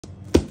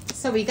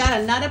So we got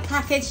another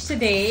package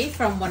today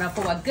from one of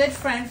our good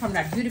friends from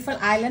that beautiful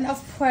island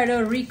of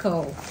Puerto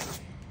Rico.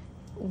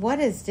 What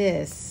is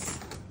this?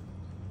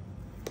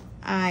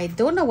 I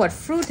don't know what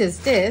fruit is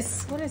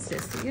this. What is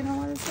this? Do you know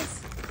what is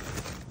this?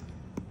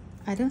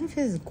 I don't know if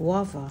it's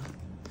guava.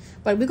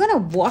 But we're going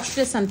to wash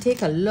this and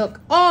take a look.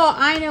 Oh,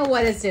 I know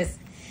what is this.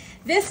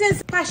 This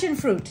is passion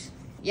fruit.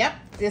 Yep,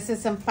 this is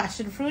some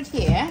passion fruit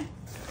here.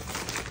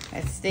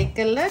 Let's take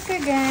a look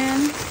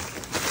again.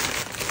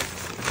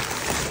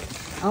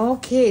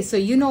 Okay, so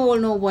you all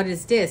know what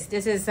is this.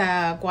 This is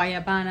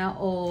guayabana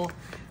or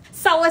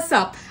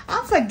soursop.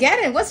 I'm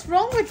forgetting. What's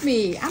wrong with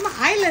me? I'm an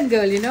island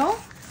girl, you know.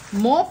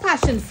 More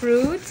passion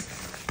fruit.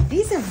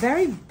 These are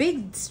very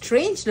big,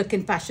 strange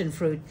looking passion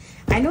fruit.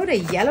 I know the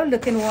yellow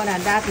looking one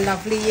and that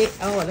lovely.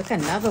 Oh, look,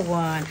 another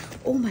one.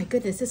 Oh my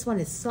goodness, this one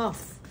is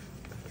soft.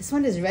 This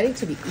one is ready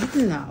to be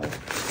eaten now.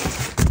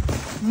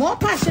 More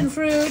passion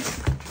fruit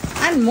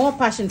and more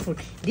passion fruit.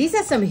 These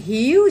are some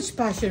huge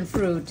passion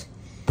fruit.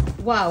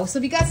 Wow, so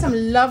we got some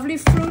lovely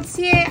fruits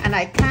here and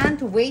I can't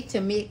wait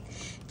to make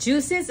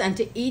juices and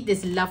to eat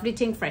this lovely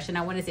thing fresh. And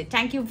I want to say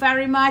thank you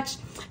very much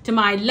to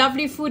my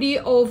lovely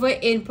foodie over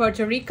in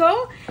Puerto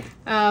Rico,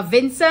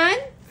 Vicente.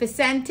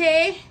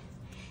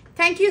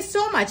 Thank you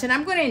so much. And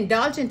I'm going to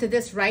indulge into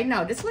this right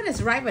now. This one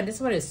is ripe and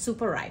this one is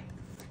super ripe.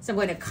 So I'm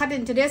going to cut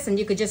into this and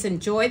you could just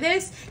enjoy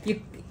this.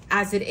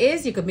 As it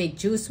is, you could make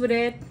juice with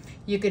it.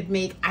 You could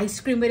make ice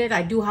cream with it.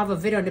 I do have a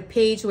video on the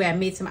page where I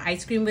made some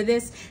ice cream with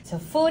this. So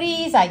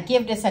foodies, I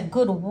give this a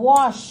good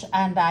wash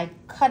and I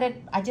cut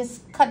it. I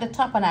just cut the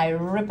top and I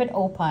rip it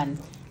open.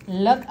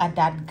 Look at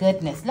that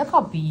goodness. Look how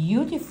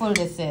beautiful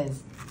this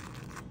is.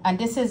 And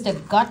this is the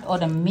gut or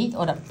the meat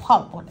or the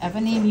pulp,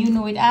 whatever name you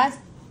know it as.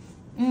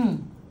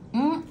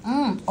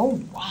 Oh,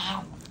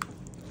 wow.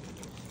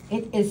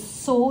 It is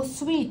so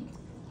sweet.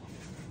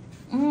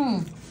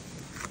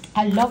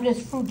 I love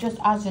this fruit just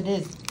as it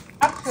is.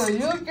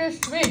 Absolutely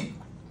sweet.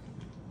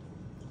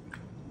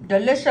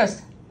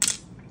 Delicious.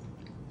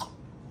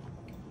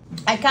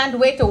 I can't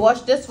wait to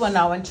wash this one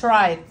now and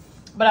try it.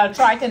 But I'll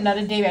try it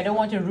another day. I don't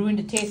want to ruin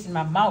the taste in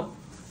my mouth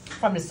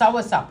from the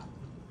soursop.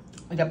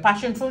 The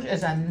passion fruit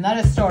is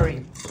another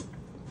story.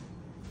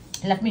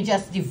 Let me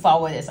just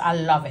devour this. I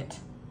love it.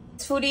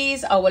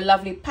 Foodies, our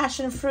lovely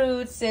passion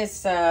fruits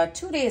is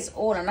 2 days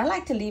old and I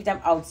like to leave them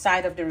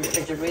outside of the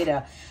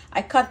refrigerator.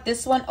 I cut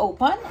this one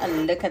open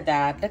and look at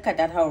that. Look at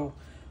that, how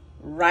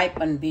ripe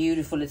and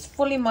beautiful. It's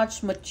fully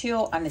much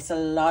mature and it's a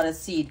lot of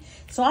seed.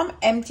 So I'm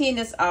emptying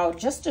this out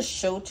just to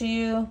show to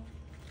you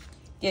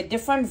there are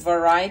different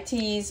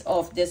varieties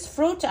of this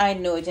fruit. I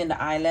know it in the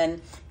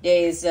island.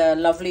 There's a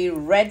lovely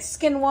red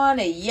skin one,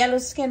 a yellow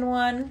skin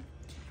one,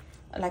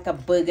 like a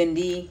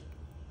burgundy.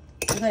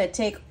 I'm going to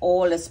take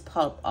all this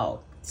pulp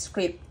out,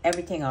 scrape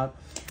everything out,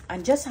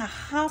 and just a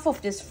half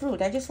of this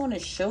fruit. I just want to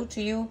show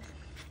to you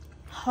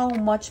how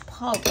much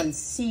pulp and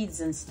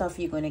seeds and stuff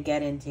you're going to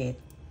get into it.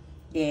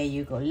 There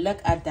you go. Look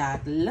at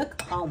that.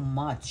 Look how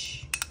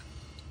much.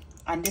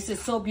 And this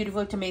is so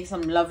beautiful to make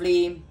some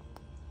lovely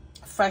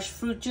fresh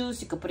fruit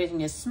juice. You could put it in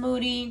your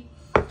smoothie.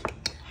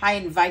 High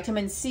in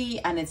vitamin C,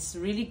 and it's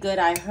really good,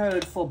 I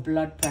heard, for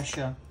blood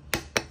pressure.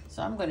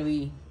 So I'm going to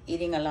be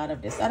eating a lot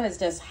of this. That is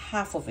just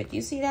half of it.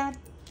 You see that?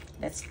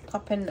 Let's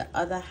pop in the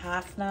other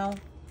half now.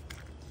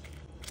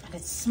 And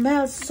it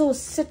smells so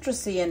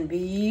citrusy and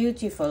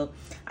beautiful.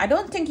 I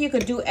don't think you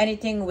could do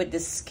anything with the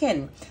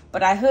skin,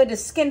 but I heard the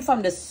skin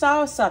from the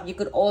soursop, you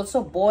could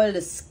also boil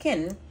the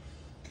skin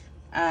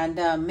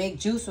and make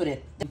juice with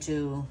it,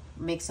 to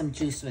make some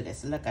juice with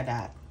this. Look at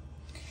that.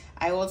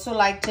 I also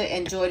like to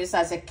enjoy this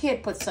as a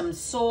kid, put some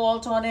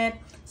salt on it.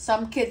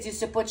 Some kids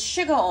used to put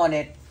sugar on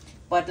it.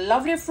 But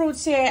lovely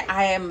fruits here.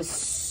 I am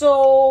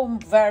so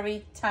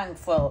very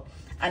thankful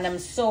and I'm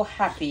so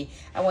happy.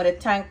 I want to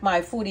thank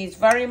my foodies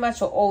very much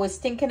for always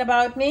thinking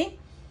about me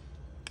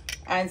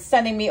and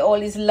sending me all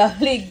these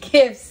lovely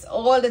gifts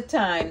all the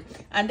time.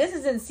 And this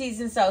is in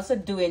season, so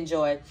do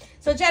enjoy it.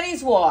 So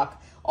Jenny's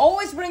Walk,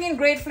 always bringing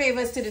great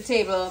flavors to the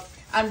table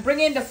and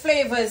bringing the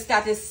flavors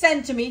that is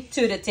sent to me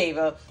to the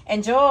table.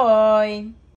 Enjoy.